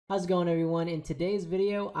How's it going, everyone? In today's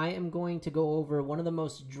video, I am going to go over one of the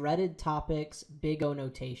most dreaded topics, big O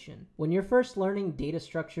notation. When you're first learning data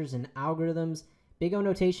structures and algorithms, big O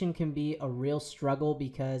notation can be a real struggle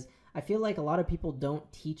because I feel like a lot of people don't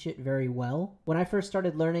teach it very well. When I first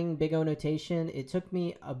started learning big O notation, it took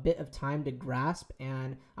me a bit of time to grasp,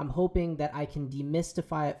 and I'm hoping that I can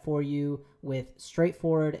demystify it for you with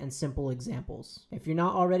straightforward and simple examples. If you're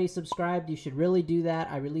not already subscribed, you should really do that.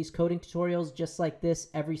 I release coding tutorials just like this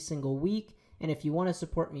every single week. And if you want to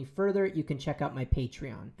support me further, you can check out my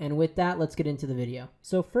Patreon. And with that, let's get into the video.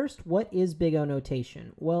 So first, what is big O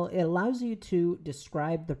notation? Well, it allows you to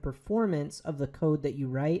describe the performance of the code that you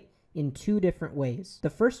write in two different ways. The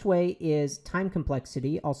first way is time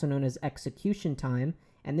complexity, also known as execution time,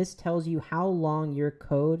 and this tells you how long your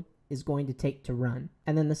code is going to take to run.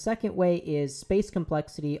 And then the second way is space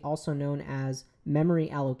complexity, also known as memory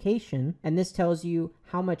allocation, and this tells you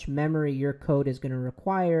how much memory your code is going to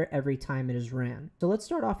require every time it is ran. So let's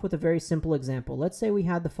start off with a very simple example. Let's say we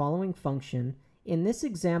had the following function. In this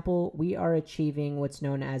example, we are achieving what's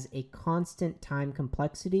known as a constant time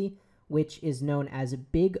complexity, which is known as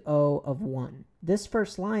big O of 1. This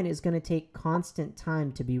first line is going to take constant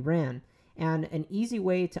time to be ran. And an easy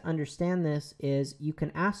way to understand this is you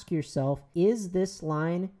can ask yourself, is this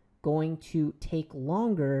line going to take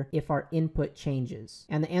longer if our input changes?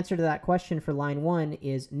 And the answer to that question for line 1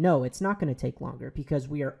 is no, it's not going to take longer because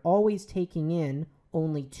we are always taking in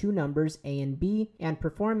only two numbers, A and B, and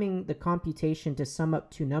performing the computation to sum up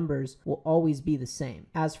two numbers will always be the same.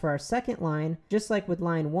 As for our second line, just like with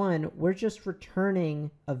line 1, we're just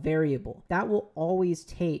returning a variable. That will always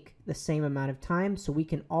take the same amount of time, so we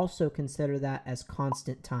can also consider that as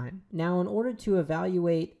constant time. Now, in order to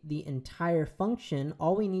evaluate the entire function,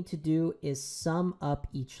 all we need to do is sum up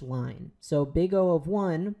each line. So big O of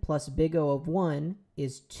 1 plus big O of 1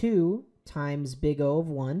 is 2 times big O of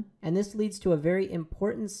 1, and this leads to a very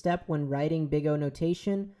important step when writing big O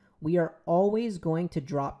notation. We are always going to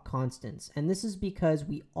drop constants, and this is because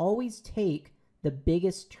we always take the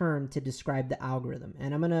biggest term to describe the algorithm,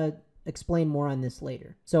 and I'm going to explain more on this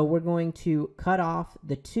later. So we're going to cut off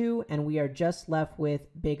the 2, and we are just left with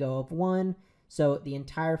big O of 1. So the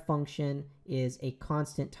entire function is a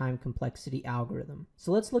constant time complexity algorithm.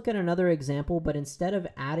 So let's look at another example, but instead of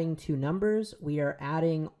adding two numbers, we are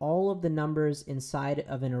adding all of the numbers inside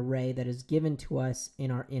of an array that is given to us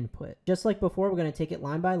in our input. Just like before, we're going to take it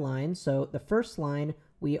line by line. So the first line,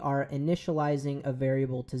 we are initializing a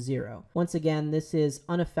variable to 0. Once again, this is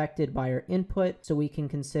unaffected by our input, so we can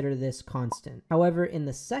consider this constant. However, in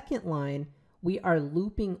the second line, we are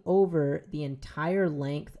looping over the entire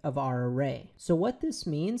length of our array. So what this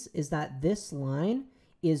means is that this line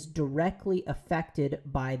is directly affected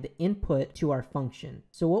by the input to our function.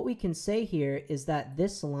 So what we can say here is that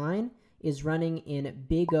this line is running in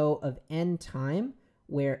big O of n time,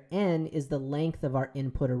 where n is the length of our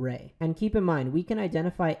input array. And keep in mind, we can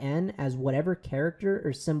identify n as whatever character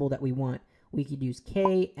or symbol that we want. We could use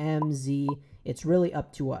K, M, Z, it's really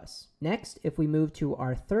up to us. Next, if we move to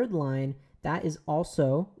our third line, that is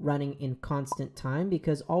also running in constant time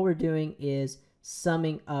because all we're doing is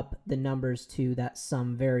summing up the numbers to that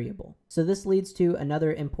sum variable. So this leads to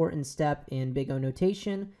another important step in big O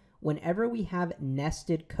notation. Whenever we have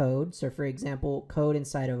nested code, so for example, code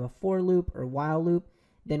inside of a for loop or while loop,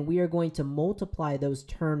 then we are going to multiply those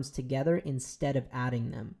terms together instead of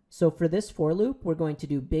adding them. So for this for loop, we're going to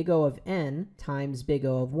do big O of n times big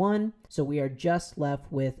O of 1. So we are just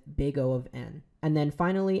left with big O of n. And then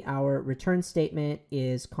finally, our return statement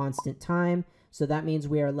is constant time. So that means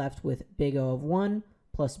we are left with big O of 1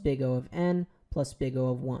 plus big O of n plus big O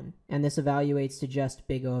of 1. And this evaluates to just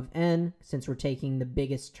big O of n since we're taking the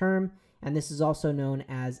biggest term. And this is also known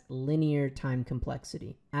as linear time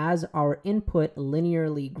complexity. As our input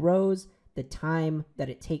linearly grows, the time that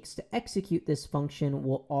it takes to execute this function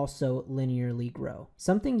will also linearly grow.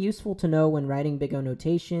 Something useful to know when writing big O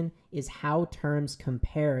notation is how terms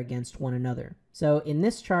compare against one another. So in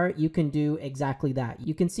this chart, you can do exactly that.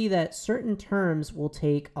 You can see that certain terms will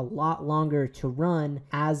take a lot longer to run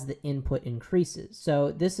as the input increases.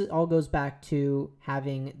 So this all goes back to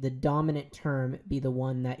having the dominant term be the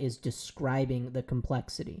one that is describing the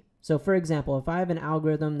complexity. So for example, if I have an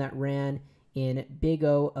algorithm that ran in big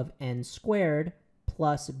O of n squared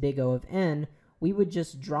plus big O of n, we would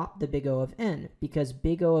just drop the big O of n because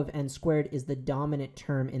big O of n squared is the dominant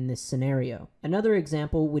term in this scenario. Another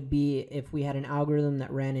example would be if we had an algorithm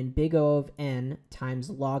that ran in big O of n times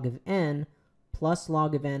log of n plus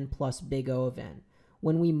log of n plus big O of n.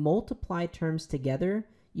 When we multiply terms together,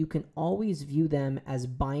 you can always view them as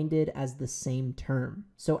binded as the same term.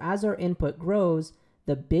 So as our input grows,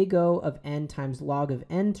 the big O of n times log of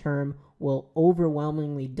n term will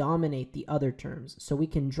overwhelmingly dominate the other terms. So we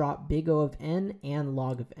can drop big O of n and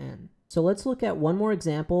log of n. So let's look at one more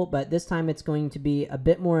example, but this time it's going to be a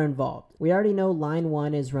bit more involved. We already know line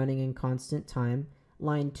 1 is running in constant time.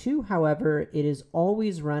 Line 2, however, it is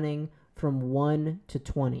always running from 1 to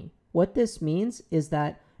 20. What this means is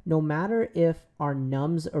that no matter if our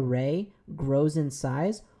nums array grows in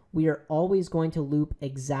size, we are always going to loop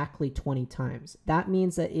exactly 20 times. That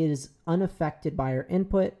means that it is unaffected by our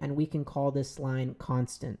input, and we can call this line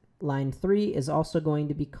constant. Line 3 is also going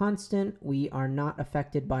to be constant. We are not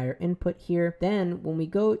affected by our input here. Then when we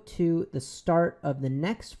go to the start of the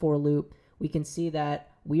next for loop, we can see that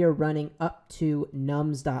we are running up to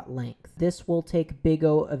nums.length. This will take big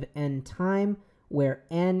O of n time, where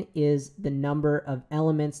n is the number of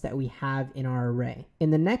elements that we have in our array.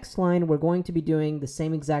 In the next line, we're going to be doing the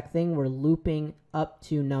same exact thing. We're looping up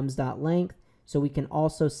to nums.length, so we can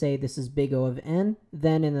also say this is big O of n.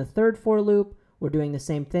 Then in the third for loop, we're doing the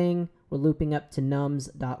same thing. We're looping up to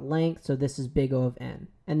nums.length, so this is big O of n.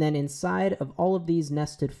 And then inside of all of these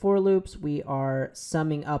nested for loops, we are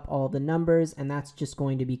summing up all the numbers, and that's just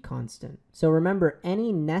going to be constant. So remember,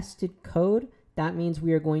 any nested code, that means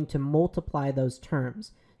we are going to multiply those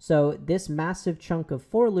terms. So this massive chunk of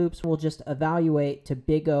for loops will just evaluate to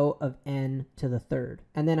big O of n to the third.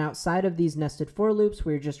 And then outside of these nested for loops,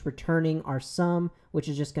 we're just returning our sum, which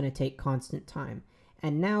is just going to take constant time.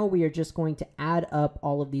 And now we are just going to add up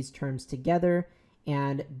all of these terms together,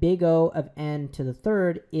 and big O of n to the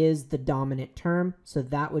third is the dominant term, so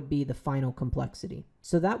that would be the final complexity.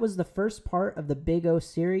 So that was the first part of the Big O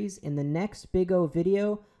series. In the next Big O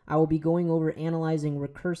video, I will be going over analyzing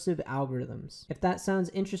recursive algorithms. If that sounds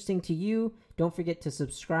interesting to you, don't forget to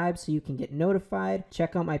subscribe so you can get notified.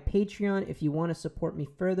 Check out my Patreon if you want to support me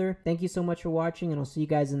further. Thank you so much for watching, and I'll see you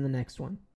guys in the next one.